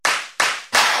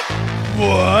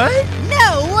What?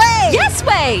 No way! Yes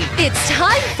way! It's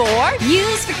time for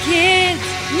News for Kids!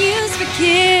 News for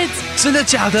Kids! 真的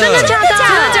假的？真的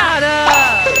假的？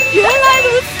原来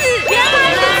如此！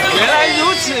原来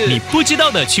如此！你不知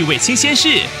道的趣味新鲜事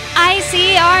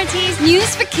ICRT's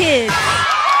News for Kids!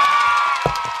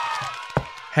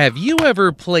 Have you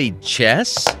ever played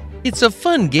chess? It's a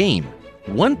fun game.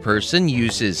 One person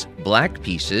uses black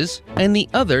pieces and the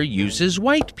other uses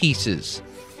white pieces.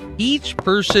 Each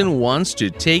person wants to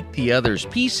take the other's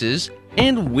pieces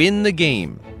and win the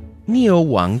game. 你有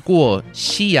玩过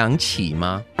西洋棋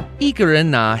吗？一个人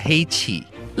拿黑棋，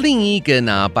另一个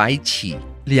拿白棋，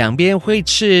两边会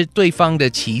吃对方的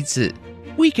棋子。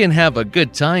We can have a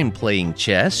good time playing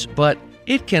chess, but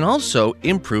it can also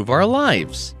improve our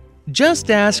lives. Just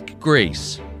ask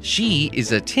Grace. She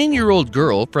is a 10-year-old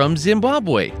girl from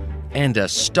Zimbabwe and a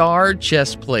star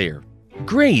chess player.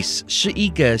 Grace 是一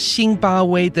个辛巴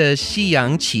威的西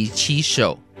洋棋棋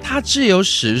手，她只有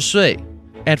10岁。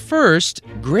At first,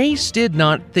 Grace did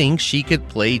not think she could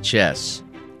play chess.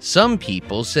 Some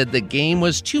people said the game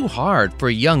was too hard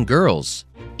for young girls.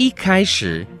 一开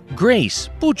始 Grace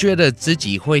不觉得自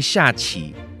己会下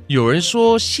棋。有人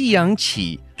说西洋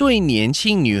棋对年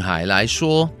轻女孩来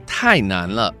说太难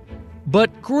了。But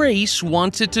Grace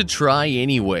wanted to try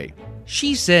anyway.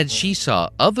 She said she saw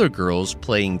other girls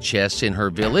playing chess in her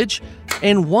village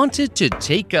and wanted to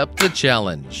take up the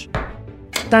challenge.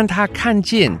 但她看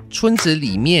见村子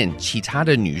里面其他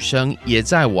的女生也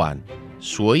在玩，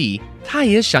所以她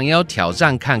也想要挑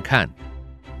战看看。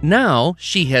Now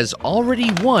she has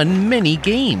already won many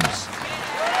games.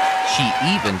 She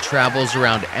even travels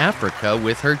around Africa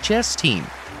with her chess team,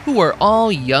 who are all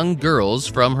young girls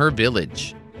from her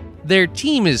village. Their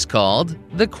team is called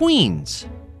the Queens.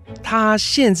 她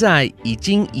现在已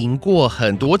经赢过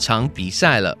很多场比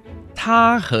赛了。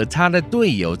她和她的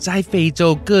队友在非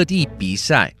洲各地比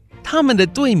赛，他们的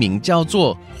队名叫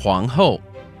做皇后。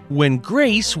When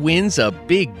Grace wins a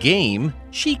big game,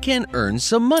 she can earn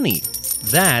some money.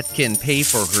 That can pay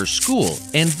for her school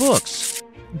and books.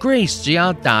 Grace 只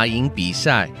要打赢比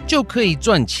赛就可以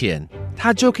赚钱，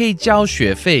她就可以交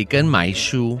学费跟买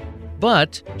书。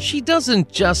But she doesn't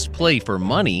just play for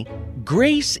money.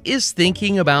 Grace is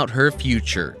thinking about her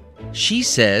future. She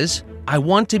says, I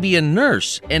want to be a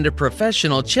nurse and a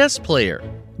professional chess player.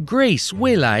 Grace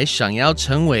未来想要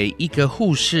成为一个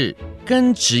护士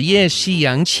跟职业西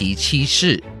洋棋棋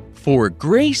士。For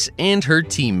Grace and her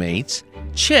teammates,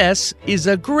 chess is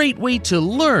a great way to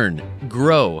learn,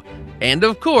 grow, and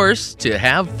of course, to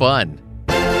have fun.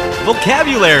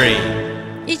 Vocabulary.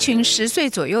 一群10岁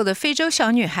左右的非洲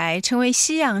小女孩成为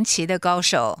西洋棋的高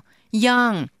手。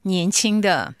Young 年轻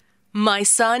的。My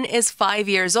son is 5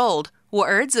 years old. 我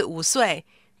儿子5岁。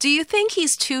Do you think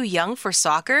he's too young for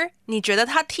soccer? 你觉得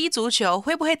他踢足球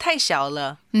会不会太小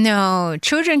了？ No,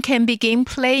 children can begin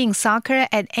playing soccer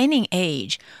at any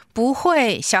age. 不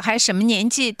会，小孩什么年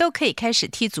纪都可以开始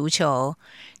踢足球。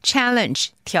Challenge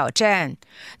挑战。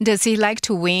Does he like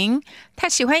to win? 他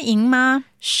喜欢赢吗？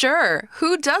 Sure,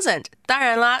 who doesn't? 当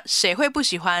然啦，谁会不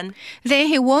喜欢？ Then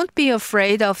he won't be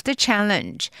afraid of the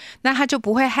challenge. 那他就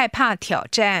不会害怕挑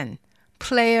战。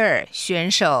Player 选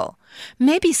手。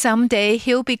Maybe someday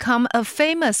he'll become a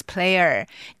famous player.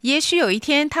 也许有一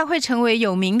天他会成为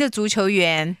有名的足球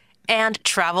员。And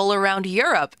travel around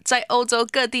Europe. 在欧洲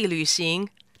各地旅行。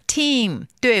Team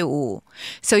队伍。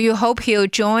So you hope he'll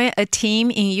join a team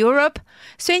in Europe?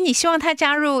 所以你希望他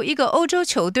加入一个欧洲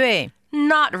球队？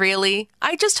 Not really.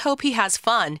 I just hope he has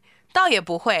fun. 倒也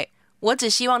不会，我只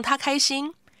希望他开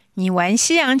心。你玩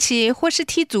西洋棋或是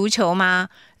踢足球吗？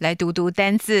来读读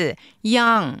单字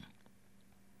Young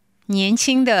年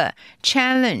轻的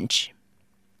Challenge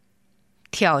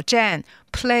挑战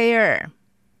Player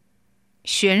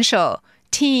选手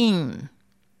Team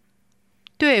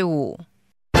队伍。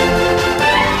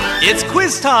 It's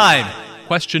quiz time.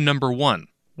 Question number 1.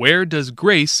 Where does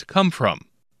Grace come from?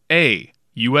 A.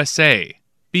 USA.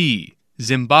 B.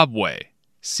 Zimbabwe.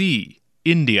 C.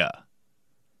 India.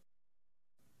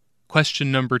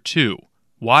 Question number 2.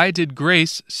 Why did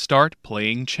Grace start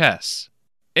playing chess?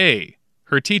 A.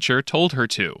 Her teacher told her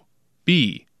to.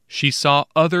 B. She saw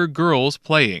other girls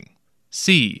playing.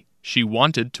 C. She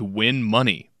wanted to win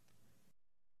money.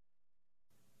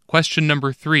 Question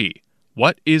number 3.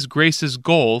 What is Grace's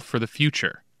goal for the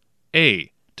future?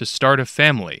 A. To start a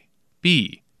family.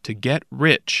 B. To get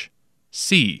rich.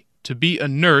 C. To be a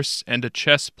nurse and a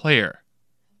chess player.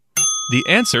 The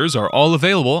answers are all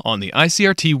available on the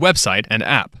ICRT website and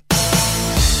app.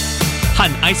 和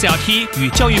ICRT 与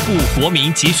教育部国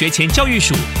民及学前教育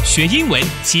署学英文，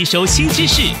吸收新知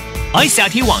识。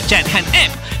iCRT 网站和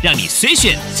App， 让你随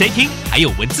选随听，还有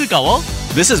文字稿哦。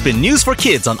This has been News for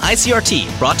Kids on ICRT,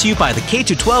 brought to you by the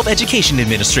K-12 Education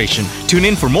Administration. Tune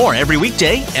in for more every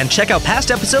weekday and check out past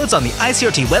episodes on the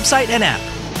ICRT website and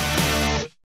app.